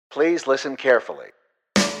Please listen carefully.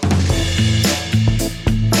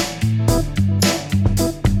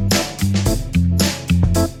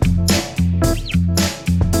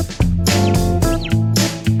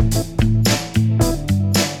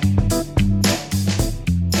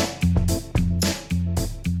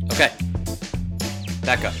 Okay,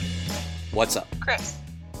 Becca, what's up? Chris,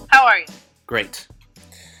 how are you? Great.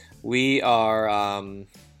 We are,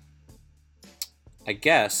 I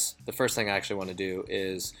guess the first thing I actually want to do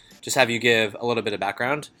is just have you give a little bit of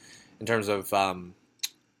background in terms of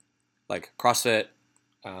like CrossFit,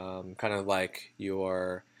 kind of like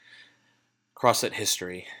your CrossFit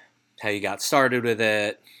history, how you got started with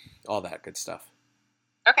it, all that good stuff.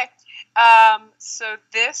 Okay. So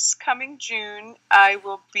this coming June,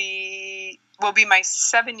 will be my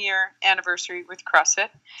 7-year anniversary with CrossFit.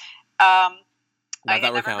 Not I that had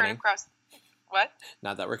we're never heard counting. of What?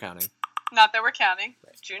 Not that we're counting. Not that we're counting.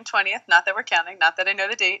 Right. June 20th. Not that we're counting. Not that I know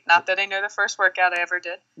the date. Not that I know the first workout I ever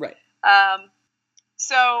did. Right.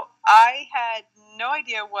 So I had no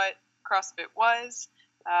idea what CrossFit was.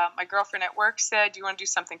 My girlfriend at work said, "Do you want to do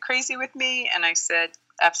something crazy with me?" And I said,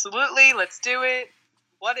 "Absolutely. Let's do it.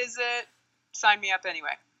 What is it? Sign me up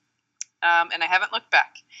anyway." And I haven't looked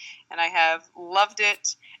back. And I have loved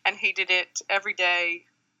it and hated it every day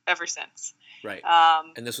ever since. Right.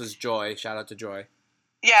 And this was Joy. Shout out to Joy.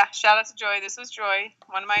 Yeah, shout out to Joy. This was Joy,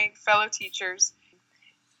 one of my fellow teachers.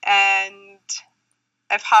 And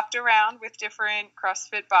I've hopped around with different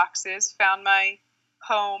CrossFit boxes, found my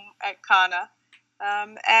home at Kana.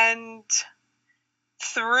 And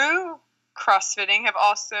through CrossFitting, have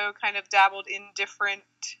also kind of dabbled in different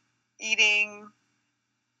eating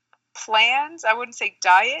plans. I wouldn't say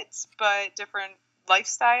diets, but different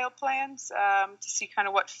lifestyle plans to see kind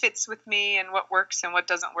of what fits with me and what works and what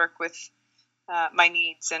doesn't work with my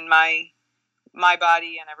needs and my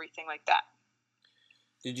body and everything like that.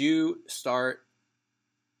 Did you start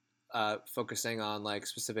focusing on like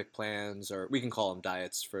specific plans, or we can call them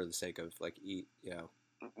diets for the sake of like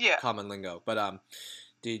common lingo? But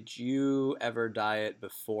did you ever diet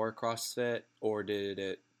before CrossFit, or did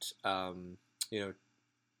it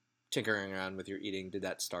tinkering around with your eating, did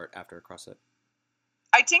that start after CrossFit?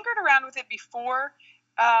 I tinkered around with it before.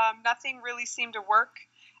 Nothing really seemed to work.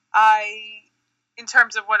 In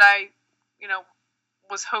terms of what I,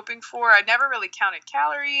 was hoping for, I never really counted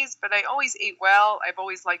calories, but I always ate well. I've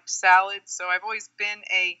always liked salads, so I've always been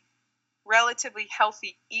a relatively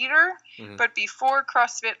healthy eater. Mm-hmm. But before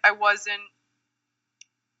CrossFit, I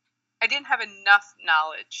didn't have enough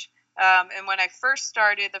knowledge. And when I first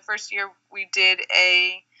started, the first year we did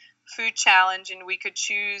a food challenge, and we could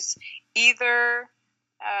choose either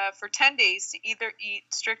for 10 days to either eat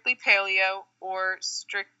strictly paleo or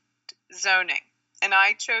strict zoning. And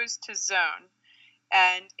I chose to zone.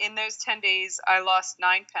 And in those 10 days, I lost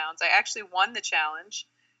 9 pounds. I actually won the challenge,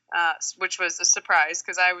 which was a surprise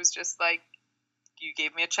because I was just like, you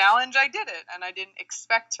gave me a challenge, I did it. And I didn't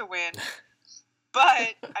expect to win.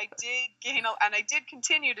 But I did gain, and I did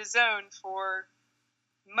continue to zone for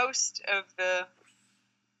most of the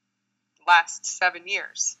last 7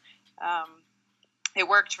 years. It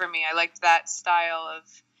worked for me. I liked that style of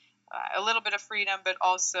a little bit of freedom, but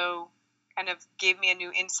also kind of gave me a new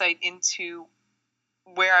insight into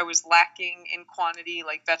where I was lacking in quantity,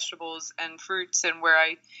 like vegetables and fruits, and where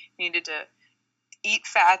I needed to eat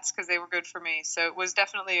fats because they were good for me. So it was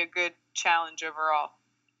definitely a good challenge overall.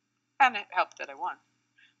 And it helped that I won.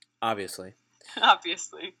 Obviously.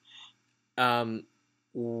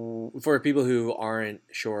 For people who aren't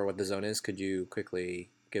sure what the zone is, could you quickly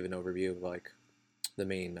give an overview of like the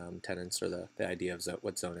main tenets or the idea of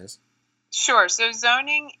what zone is? Sure. So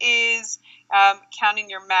zoning is counting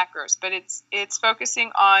your macros, but it's focusing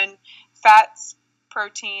on fats,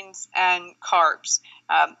 proteins, and carbs.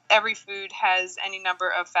 Every food has any number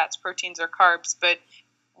of fats, proteins, or carbs, but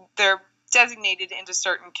they're designated into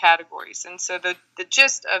certain categories. And so the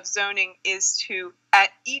gist of zoning is to,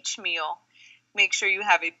 at each meal, make sure you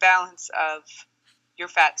have a balance of your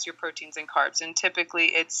fats, your proteins, and carbs. And typically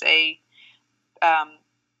it's a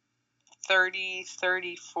 30,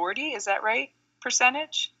 40, is that right?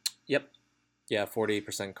 Percentage? Yep. Yeah,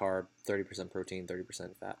 40% carb, 30% protein,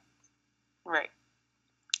 30% fat. Right.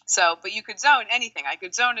 So, but you could zone anything. I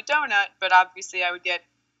could zone a donut, but obviously I would get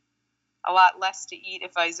a lot less to eat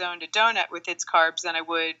if I zoned a donut with its carbs than I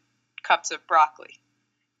would cups of broccoli.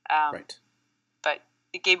 Right. But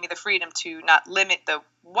it gave me the freedom to not limit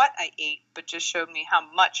what I ate, but just showed me how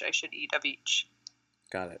much I should eat of each.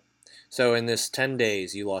 Got it. So in this 10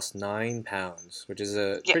 days, you lost 9 pounds, which is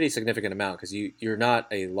a pretty significant amount because you're not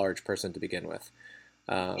a large person to begin with.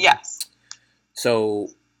 Yes. So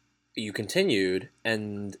you continued,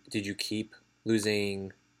 and did you keep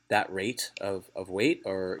losing that rate of weight,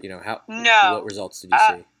 or how what No. results did you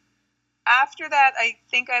Uh, see? After that, I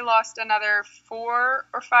think I lost another 4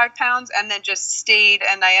 or 5 pounds, and then just stayed.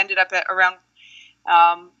 And I ended up at around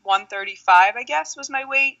 135, I guess, was my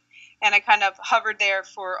weight, and I kind of hovered there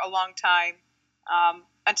for a long time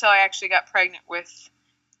until I actually got pregnant with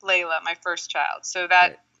Layla, my first child. So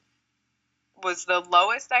that Right. was the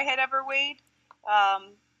lowest I had ever weighed.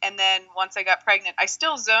 And then once I got pregnant, I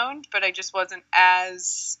still zoned, but I just wasn't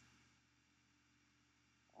as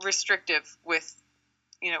restrictive with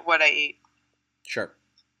what I ate. Sure.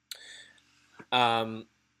 Um,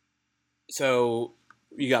 so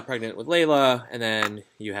you got pregnant with Layla, and then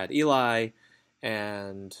you had Eli,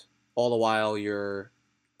 and all the while you're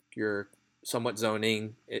somewhat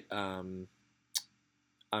zoning.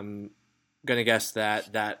 I'm gonna guess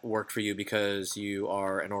that that worked for you because you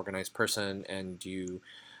are an organized person and you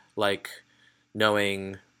like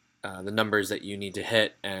knowing the numbers that you need to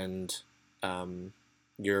hit, and um,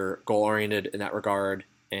 you're goal oriented in that regard.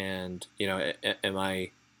 And am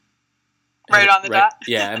I Right on the right? dot.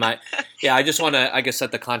 Yeah, am I? Yeah, I just want to, I guess,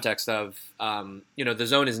 set the context of the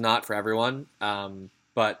zone is not for everyone,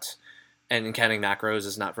 but and counting macros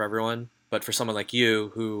is not for everyone. But for someone like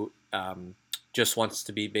you who just wants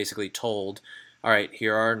to be basically told, all right,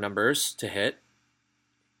 here are numbers to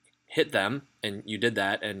hit them, and you did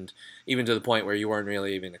that, and even to the point where you weren't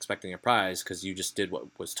really even expecting a prize because you just did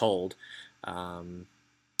what was told. Um,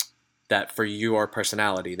 that for your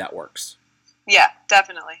personality, that works. Yeah,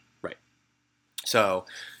 definitely. Right. So,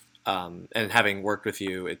 and having worked with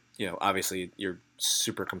you, obviously you're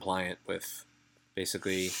super compliant with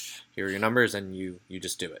basically here are your numbers, and you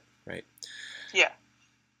just do it, right? Yeah.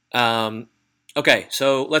 Um, okay,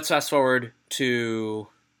 so let's fast forward to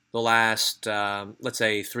the last, let's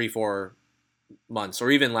say 3-4 months,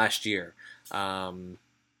 or even last year. Um,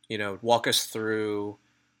 walk us through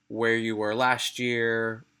where you were last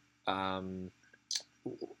year, um,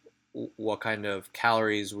 what kind of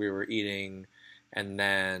calories we were eating, and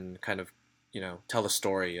then kind of, tell the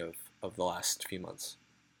story of the last few months.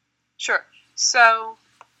 Sure. So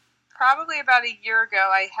probably about a year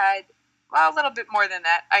ago, I had, well, a little bit more than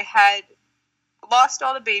that. I had lost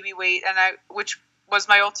all the baby weight, which was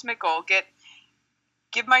my ultimate goal,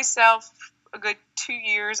 give myself a good 2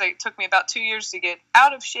 years. It took me about 2 years to get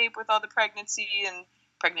out of shape with all the pregnancies,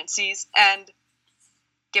 and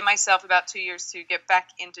give myself about 2 years to get back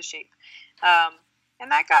into shape.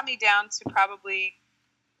 And that got me down to probably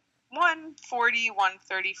 140,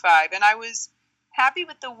 135. And I was happy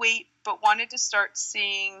with the weight, but wanted to start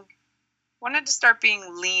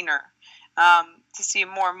being leaner, to see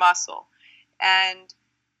more muscle. And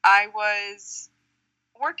I was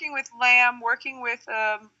working with Lamb, working with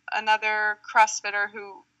another CrossFitter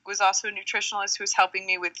who was also a nutritionalist who was helping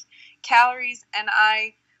me with calories, and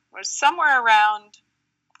I was somewhere around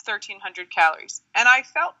 1,300 calories, and I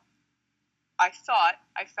thought I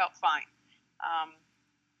felt fine.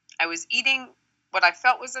 I was eating what I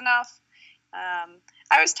felt was enough.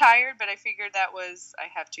 I was tired, but I figured I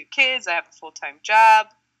have 2 kids, I have a full-time job,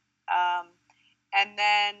 and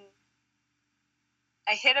then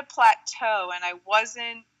I hit a plateau, and I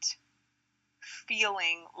wasn't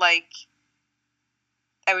feeling like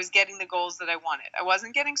I was getting the goals that I wanted. I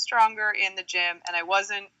wasn't getting stronger in the gym, and I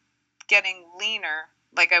wasn't getting leaner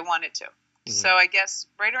like I wanted to. Mm-hmm. So I guess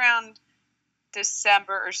right around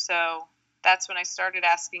December or so, that's when I started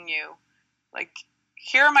asking you, like,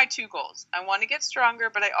 here are my 2 goals. I want to get stronger,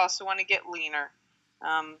 but I also want to get leaner.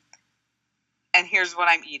 And here's what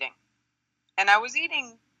I'm eating. And I was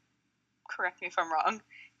eating, correct me if I'm wrong,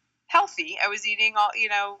 healthy. I was eating all,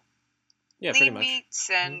 lean meats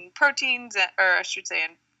and mm-hmm. proteins, or I should say,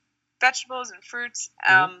 and vegetables and fruits.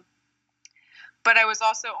 Mm-hmm. But I was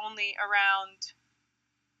also only around,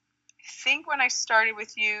 I think when I started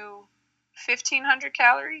with you, 1,500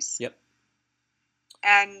 calories. Yep.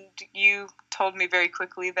 And you told me very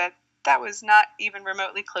quickly that was not even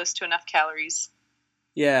remotely close to enough calories.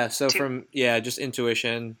 Yeah, so just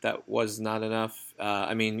intuition, that was not enough.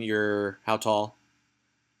 I mean, you're how tall?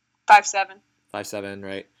 5'7". 5'7",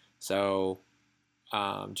 right? So,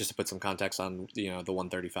 just to put some context on, the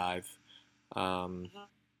 135. Mm-hmm.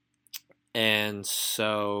 And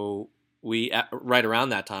so we, right around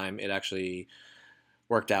that time, it actually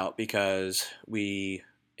worked out because we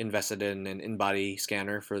invested in an in-body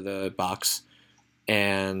scanner for the box,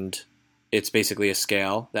 and it's basically a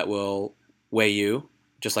scale that will weigh you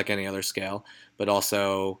just like any other scale, but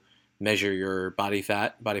also measure your body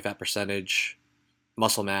fat percentage,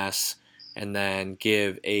 muscle mass, and then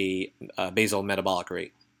give a basal metabolic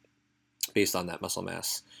rate based on that muscle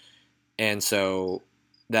mass. And so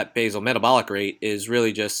that basal metabolic rate is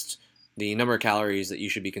really just the number of calories that you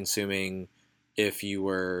should be consuming if you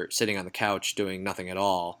were sitting on the couch doing nothing at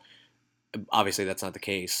all. Obviously, that's not the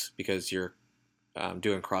case because you're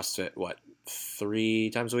doing CrossFit, what,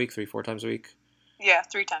 3 times a week, 4 times a week? Yeah,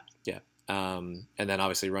 3 times. Yeah. And then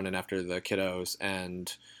obviously running after the kiddos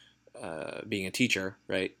and being a teacher,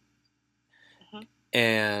 right? Hmm.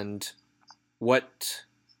 And what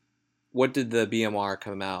did the BMR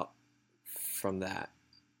come out from that?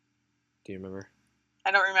 Do you remember?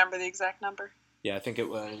 I don't remember the exact number. Yeah, I think it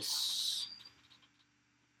was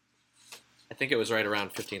right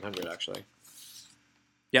around 1500 actually.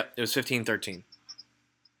 Yep, it was 1513.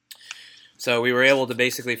 So we were able to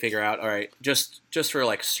basically figure out, all right, just for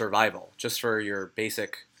like survival, just for your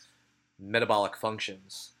basic metabolic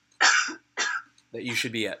functions, that you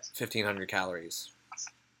should be at 1500 calories.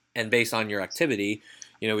 And based on your activity,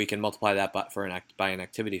 we can multiply that by an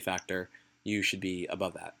activity factor. You should be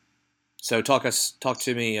above that. So talk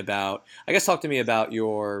to me about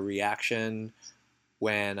your reaction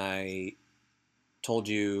when I told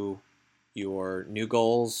you your new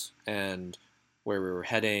goals and where we were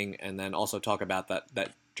heading, and then also talk about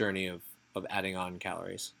that journey of adding on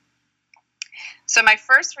calories. So my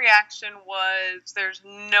first reaction was, there's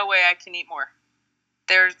no way I can eat more.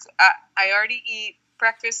 I already eat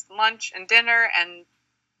breakfast, lunch, and dinner, and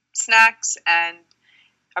snacks, and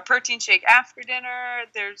a protein shake after dinner.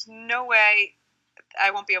 There's no way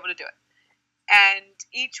I won't be able to do it. And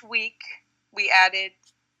each week we added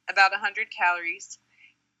about 100 calories.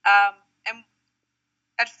 And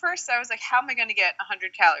at first I was like, how am I going to get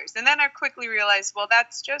 100 calories? And then I quickly realized, well,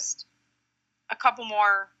 that's just a couple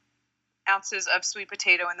more ounces of sweet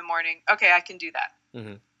potato in the morning. Okay, I can do that.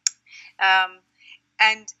 Mm-hmm.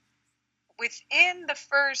 And within the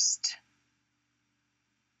first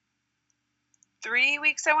 3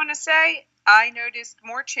 weeks, I want to say, I noticed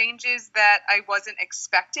more changes that I wasn't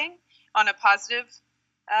expecting on the positive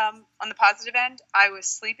end. I was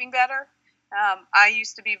sleeping better. I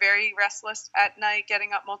used to be very restless at night,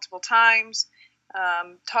 getting up multiple times,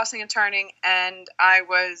 tossing and turning, and I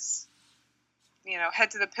was, head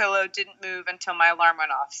to the pillow, didn't move until my alarm went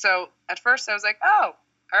off. So at first I was like, oh,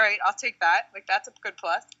 all right, I'll take that. Like, that's a good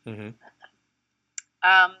plus. Mm-hmm.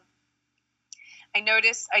 I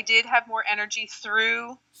noticed I did have more energy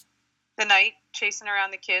through the night chasing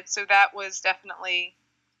around the kids, so that was definitely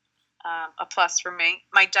a plus for me.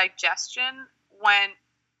 My digestion went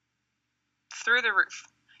through the roof.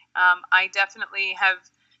 I definitely have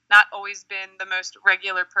not always been the most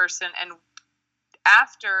regular person, and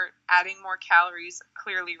after adding more calories,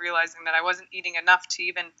 clearly realizing that I wasn't eating enough to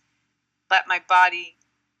even let my body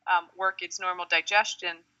work its normal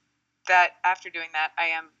digestion, that after doing that, I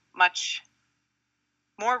am much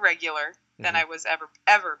more regular than I was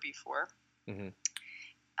ever before. Mm-hmm.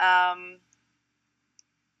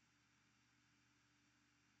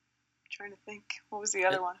 Trying to think, what was the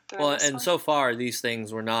other one? So far these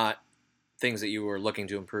things were not things that you were looking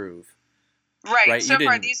to improve. Right. So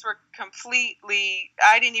far, these were completely.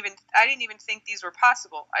 I didn't even think these were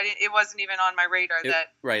possible. It wasn't even on my radar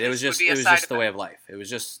that. Right. It was just the way of life. It was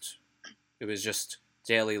just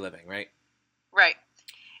daily living. Right. Right.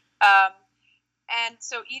 And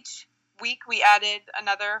so each week we added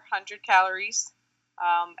another 100 calories.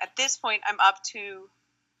 At this point, I'm up to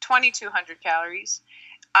 2,200 calories.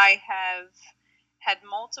 I have had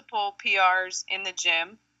multiple PRs in the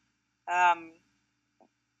gym.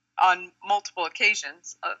 On multiple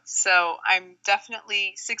occasions. So I'm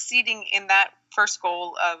definitely succeeding in that first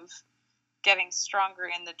goal of getting stronger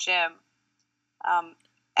in the gym.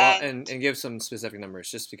 And give some specific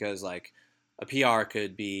numbers, just because like a PR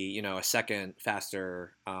could be, a second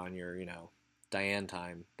faster on your, Diane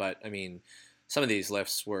time. But I mean, some of these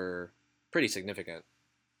lifts were pretty significant.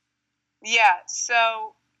 Yeah.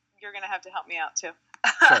 So you're going to have to help me out too.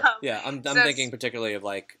 Sure. Yeah. I'm thinking particularly of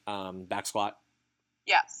like back squat.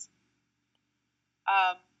 Yes.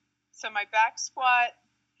 So my back squat,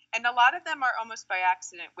 and a lot of them are almost by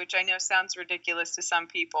accident, which I know sounds ridiculous to some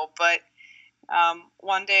people, but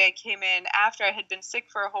one day I came in after I had been sick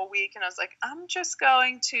for a whole week, and I was like, I'm just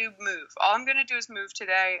going to move. All I'm going to do is move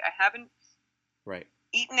today. I haven't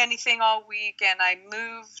eaten anything all week, and I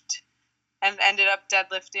moved and ended up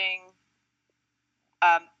deadlifting,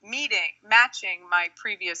 matching my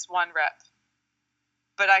previous 1 rep.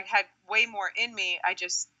 But I had way more in me. I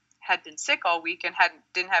just had been sick all week and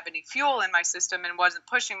didn't have any fuel in my system and wasn't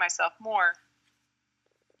pushing myself more,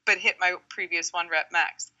 but hit my previous 1 rep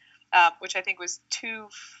max, which I think was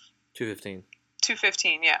 215.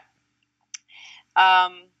 215, yeah.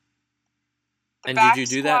 And did you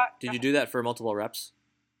do that? Did you do that for multiple reps?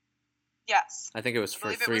 Yes. I think it was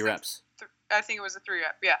for 3 reps. I think it was a 3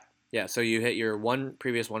 rep. Yeah. Yeah, so you hit your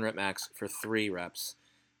previous 1 rep max for 3 reps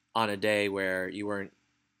on a day where you weren't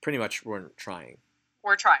trying.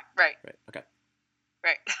 We're trying, right? Right. Okay.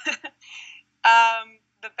 Right.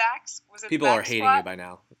 The backs was it? People the back are hating squat? you by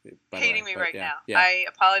now. Hating me right now. Yeah. I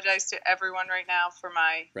apologize to everyone right now for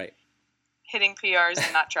my hitting PRs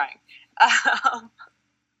and not trying.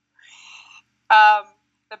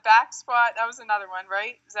 The back squat, that was another one,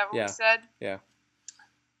 right? Is that what we said? Yeah.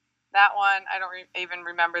 That one, I don't even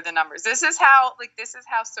remember the numbers. This is how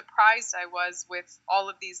surprised I was with all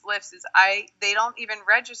of these lifts. They don't even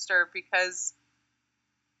register because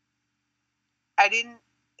I didn't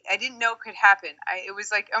know it could happen. It was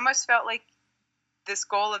like almost felt like this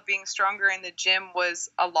goal of being stronger in the gym was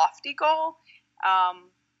a lofty goal. I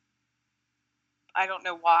don't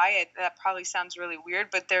know why. That probably sounds really weird,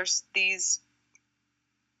 but there's these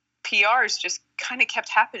PRs just kind of kept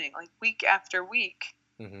happening, like week after week.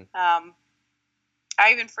 Mm-hmm.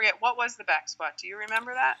 I even forget, what was the back squat? Do you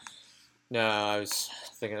remember that? No, I was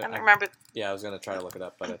thinking. I don't remember. Yeah, I was going to try to look it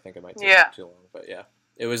up, but I think it might take too long. But yeah,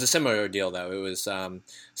 it was a similar deal though. It was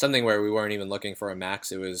something where we weren't even looking for a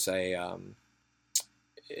max. It was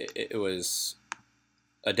it was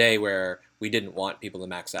a day where we didn't want people to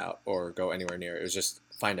max out or go anywhere near. It was just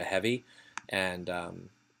find a heavy, and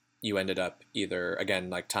you ended up either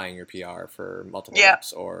again like tying your PR for multiple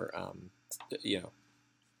reps or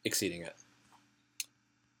exceeding it.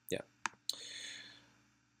 Yeah.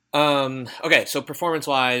 Okay, so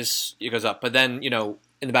performance-wise, it goes up, but then in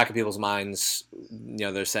the back of people's minds,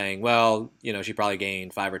 they're saying, well, she probably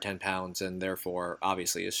gained 5 or 10 pounds, and therefore,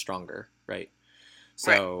 obviously, is stronger, right?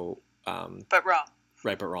 So, but wrong.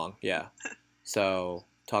 Right, but wrong. Yeah. So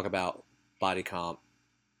talk about body comp,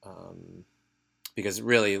 because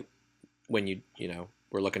really, when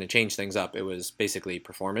we're looking to change things up, it was basically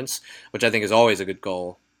performance, which I think is always a good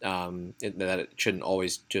goal. That it shouldn't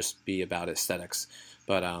always just be about aesthetics,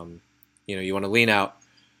 but you want to lean out,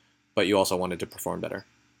 but you also wanted to perform better.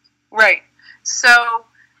 Right. So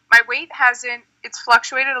my weight it's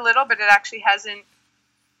fluctuated a little, but it actually hasn't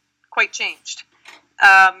quite changed.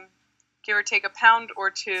 Give or take a pound or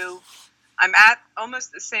two. I'm at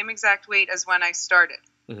almost the same exact weight as when I started.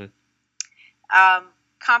 Mm-hmm.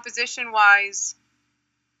 Composition-wise,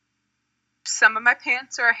 some of my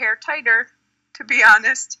pants are a hair tighter, to be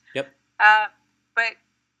honest. Yep. But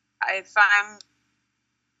if I'm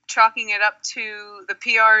chalking it up to the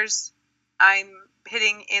PRs I'm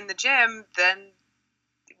hitting in the gym, then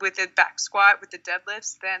with the back squat, with the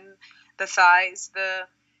deadlifts, then the thighs,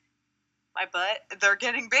 my butt, they're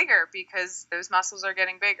getting bigger because those muscles are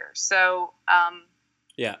getting bigger. So,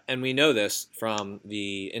 yeah, and we know this from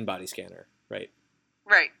the InBody scanner, right?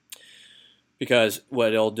 Right. Because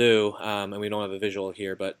what it'll do, and we don't have a visual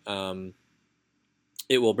here, but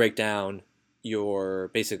it will break down your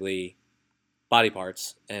basically body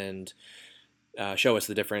parts and show us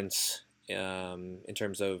the difference in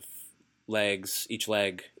terms of legs, each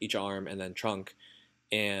leg, each arm, and then trunk,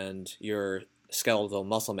 and your skeletal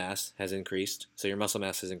muscle mass has increased, so your muscle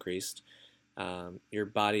mass has increased. Your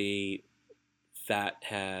body fat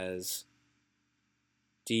has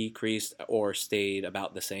decreased or stayed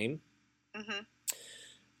about the same.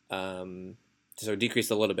 Mm-hmm. So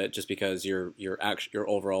decreased a little bit just because your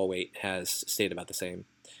overall weight has stayed about the same,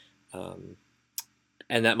 and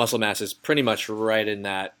that muscle mass is pretty much right in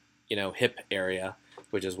that hip area,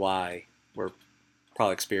 which is why we're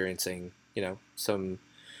probably experiencing some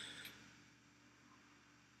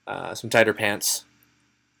tighter pants.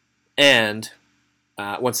 And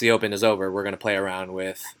once the open is over, we're going to play around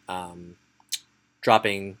with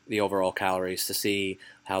dropping the overall calories to see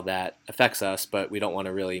how that affects us, but we don't want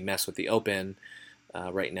to really mess with the open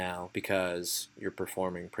right now because you're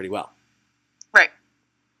performing pretty well. Right.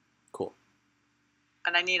 Cool.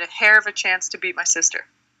 And I need a hair of a chance to beat my sister.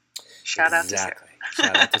 Shout out to Sarah.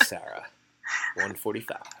 Shout out to Sarah.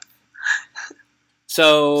 145.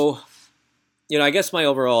 So, I guess my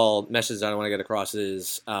overall message that I want to get across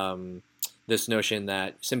is this notion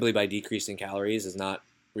that simply by decreasing calories is not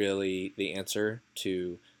really the answer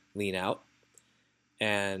to lean out.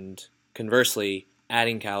 And conversely,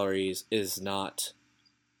 adding calories is not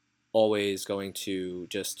always going to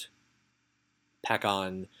just pack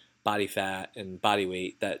on body fat and body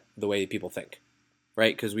weight the way people think,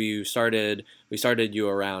 right? Because we started you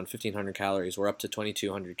around 1,500 calories. We're up to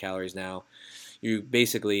 2,200 calories now. You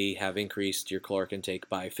basically have increased your caloric intake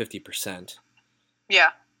by 50%.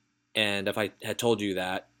 Yeah. And if I had told you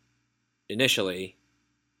that initially,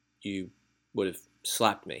 you would have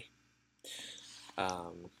slapped me.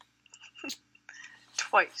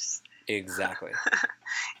 Twice. Exactly.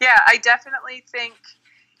 Yeah, I definitely think,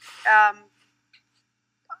 I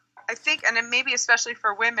think, and then maybe especially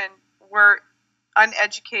for women, we're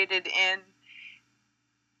uneducated in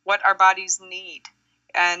what our bodies need.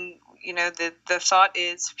 And, the thought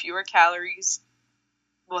is fewer calories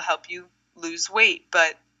will help you lose weight.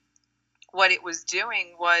 But what it was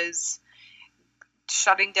doing was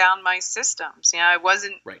shutting down my systems. I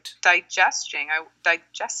wasn't Right. digesting. I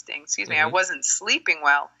wasn't sleeping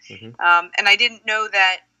well. And I didn't know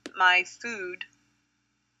that my food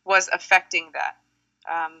was affecting that.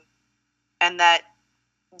 And that,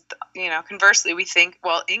 conversely, we think,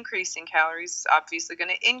 well, increasing calories is obviously going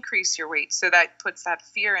to increase your weight. So that puts that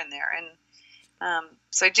fear in there. And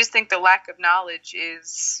so I just think the lack of knowledge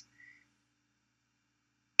is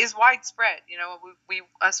widespread. We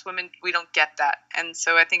us women, we don't get that. And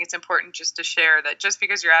so I think it's important just to share that just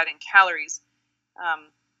because you're adding calories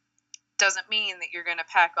doesn't mean that you're going to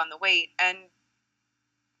pack on the weight. And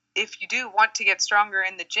if you do want to get stronger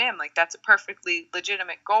in the gym, like, that's a perfectly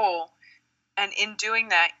legitimate goal. And in doing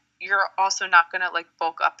that, you're also not going to like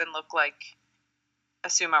bulk up and look like a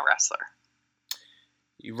sumo wrestler.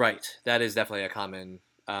 Right. That is definitely a common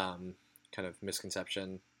kind of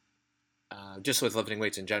misconception. Just with lifting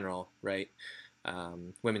weights in general, right?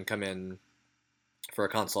 Women come in for a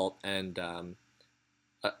consult, and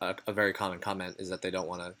a very common comment is that they don't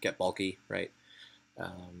want to get bulky, right?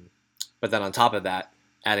 But then on top of that,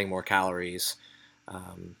 adding more calories,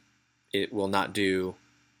 it will not do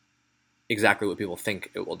exactly what people think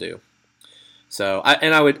it will do. So,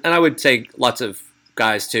 I would say lots of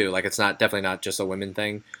guys too. Like, it's definitely not just a women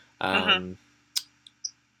thing.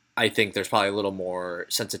 I think there's probably a little more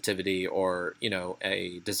sensitivity or,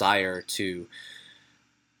 a desire to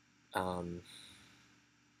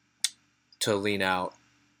lean out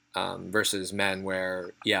versus men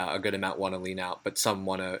where, a good amount want to lean out, but some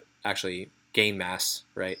want to actually gain mass,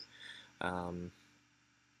 right? So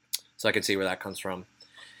I can see where that comes from.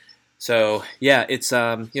 So, it's,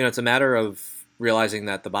 it's a matter of realizing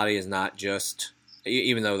that the body is not just,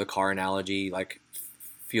 even though the car analogy, like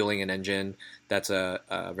fueling an engine, that's a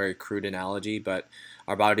very crude analogy, but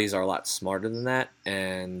our bodies are a lot smarter than that.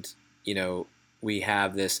 And, we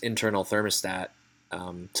have this internal thermostat.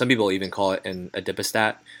 Some people even call it an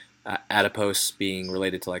adipostat, adipose being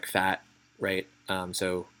related to like fat, right?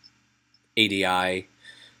 So ADI,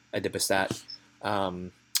 adipostat,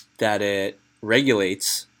 that it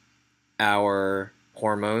regulates our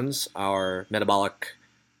hormones, our metabolic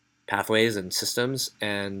pathways and systems,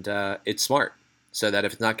 and it's smart. So that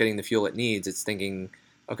if it's not getting the fuel it needs, it's thinking,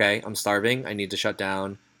 okay, I'm starving, I need to shut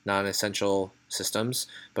down non-essential systems.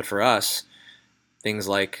 But for us, things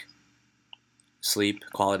like sleep,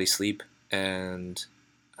 quality sleep, and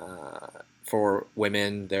for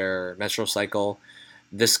women, their menstrual cycle,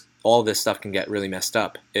 all this stuff can get really messed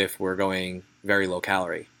up if we're going very low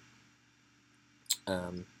calorie.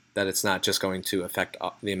 That it's not just going to affect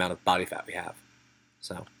the amount of body fat we have.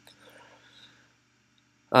 So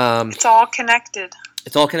it's all connected.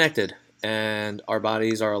 It's all connected, and our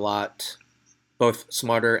bodies are a lot both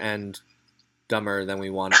smarter and dumber than we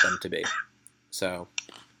want them to be. So,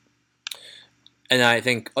 and I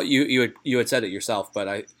think you had said it yourself,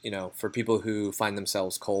 but for people who find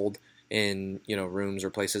themselves cold in rooms or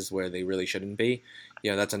places where they really shouldn't be,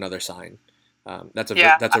 that's another sign. That's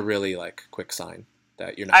a really like quick sign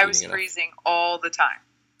that you're not. I was freezing all the time.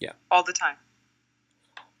 Yeah, all the time.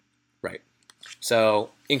 Right. So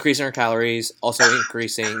increasing our calories, also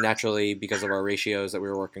increasing naturally because of our ratios that we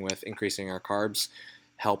were working with, increasing our carbs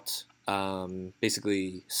helped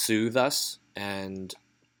basically soothe us. And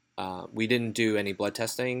we didn't do any blood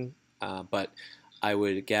testing, but I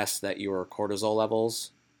would guess that your cortisol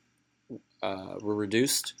levels were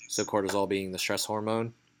reduced. So cortisol being the stress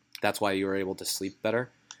hormone, that's why you were able to sleep better.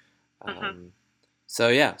 So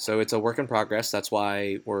it's a work in progress. That's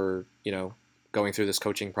why we're going through this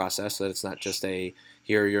coaching process, so that it's not just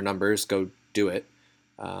here are your numbers, go do it.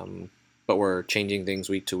 But we're changing things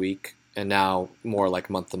week to week, and now more like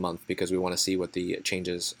month to month, because we want to see what the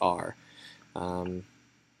changes are.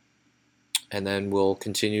 And then we'll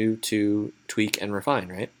continue to tweak and refine,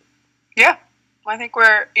 right? Yeah. I think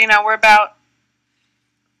we're about,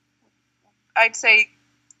 I'd say,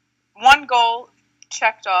 one goal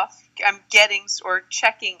checked off. I'm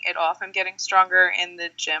checking it off. I'm getting stronger in the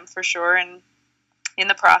gym for sure. And in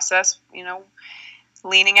the process,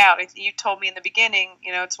 leaning out. You told me in the beginning,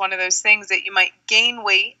 it's one of those things that you might gain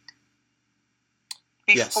weight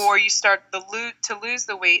before you start to lose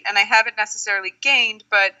the weight. And I haven't necessarily gained,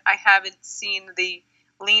 but I haven't seen the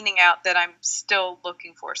leaning out that I'm still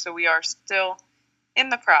looking for. So we are still in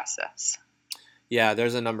the process. Yeah,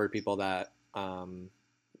 there's a number of people that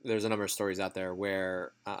there's a number of stories out there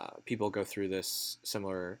where people go through this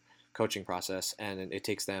similar coaching process, and it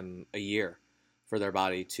takes them a year for their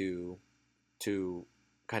body to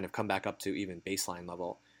kind of come back up to even baseline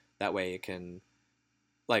level. That way it can,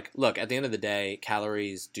 like, look, at the end of the day,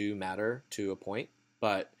 calories do matter to a point,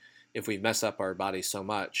 but if we mess up our bodies so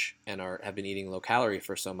much and have been eating low calorie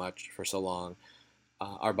for so long,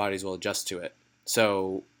 our bodies will adjust to it.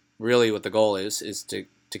 So really what the goal is to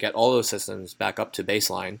get all those systems back up to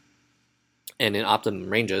baseline and in optimum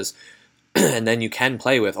ranges, and then you can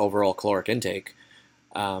play with overall caloric intake.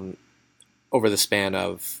 Over the span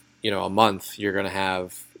of, a month, you're going to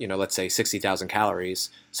have, let's say 60,000 calories.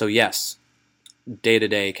 So yes,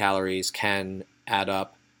 day-to-day calories can add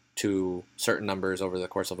up to certain numbers over the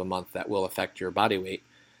course of a month that will affect your body weight.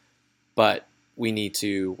 But we need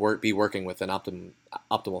to be working with an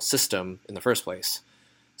optimal system in the first place.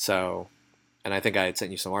 So, and I think I had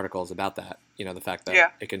sent you some articles about that, the fact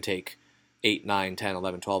that it can take 8, 9, 10,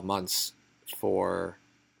 11, 12 months for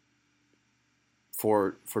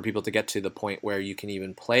people to get to the point where you can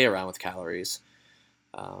even play around with calories,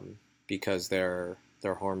 because their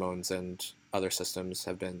hormones and other systems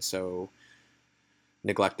have been so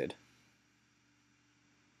neglected.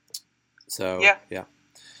 So yeah.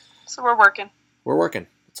 So we're working.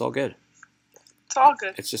 It's all good. It's all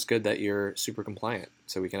good. It's just good that you're super compliant,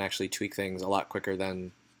 so we can actually tweak things a lot quicker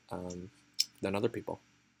than other people.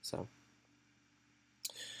 So,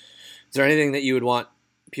 is there anything that you would want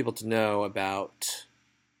people to know about,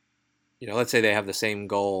 let's say they have the same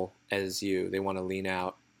goal as you, they want to lean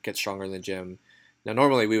out, get stronger in the gym. Now,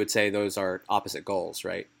 normally we would say those are opposite goals,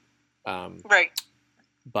 right? Right.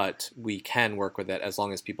 But we can work with it as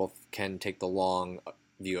long as people can take the long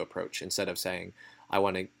view approach, instead of saying, I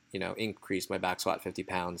want to, increase my back squat 50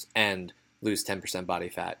 pounds and lose 10% body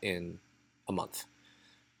fat in a month.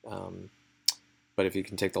 But if you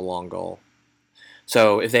can take the long goal.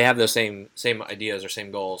 So if they have those same ideas or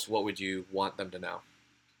same goals, what would you want them to know?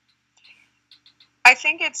 I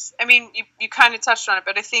think you kind of touched on it,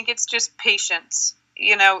 but I think it's just patience.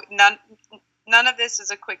 None of this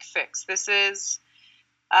is a quick fix. This is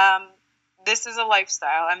a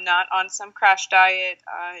lifestyle. I'm not on some crash diet.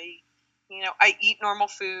 I eat normal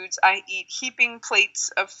foods. I eat heaping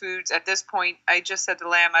plates of foods. At this point, I just said to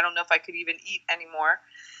Lamb, I don't know if I could even eat anymore.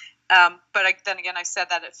 But then again, I said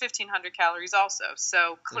that at 1,500 calories also.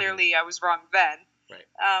 So clearly I was wrong then. Right.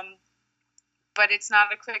 But it's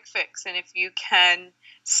not a quick fix. And if you can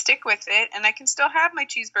stick with it, and I can still have my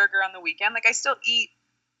cheeseburger on the weekend, like I still eat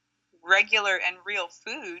regular and real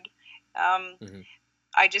food.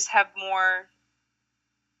 I just have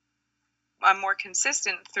I'm more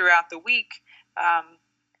consistent throughout the week.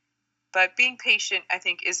 But being patient, I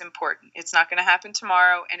think, is important. It's not going to happen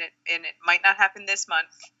tomorrow, and it might not happen this month,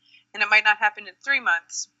 and it might not happen in 3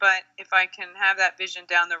 months. But if I can have that vision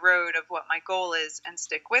down the road of what my goal is and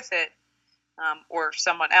stick with it, or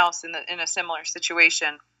someone else in a similar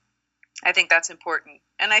situation, I think that's important.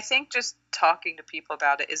 And I think just talking to people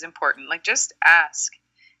about it is important. Like, just ask.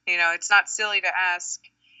 It's not silly to ask,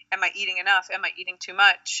 am I eating enough? Am I eating too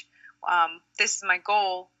much? This is my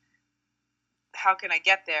goal. How can I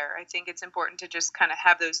get there? I think it's important to just kind of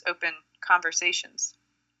have those open conversations.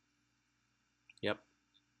 Yep.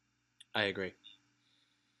 I agree.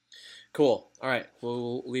 Cool. All right.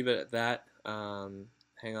 We'll leave it at that.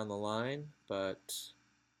 Hang on the line, but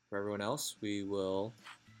for everyone else, we will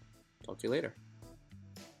talk to you later.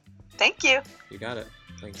 Thank you. You got it.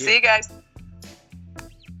 Thank you. See you guys.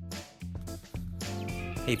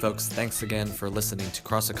 Hey folks, thanks again for listening to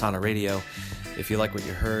CrossFit Kana Radio. If you like what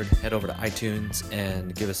you heard, head over to iTunes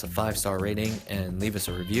and give us a 5-star rating and leave us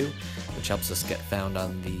a review, which helps us get found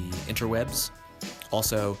on the interwebs.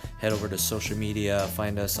 Also, head over to social media,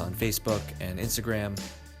 find us on Facebook and Instagram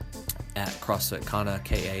at CrossFit Kana,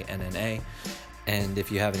 Kanna. And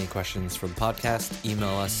if you have any questions for the podcast,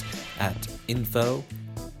 email us at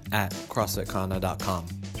info@crossfitkanna.com.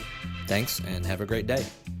 Thanks and have a great day.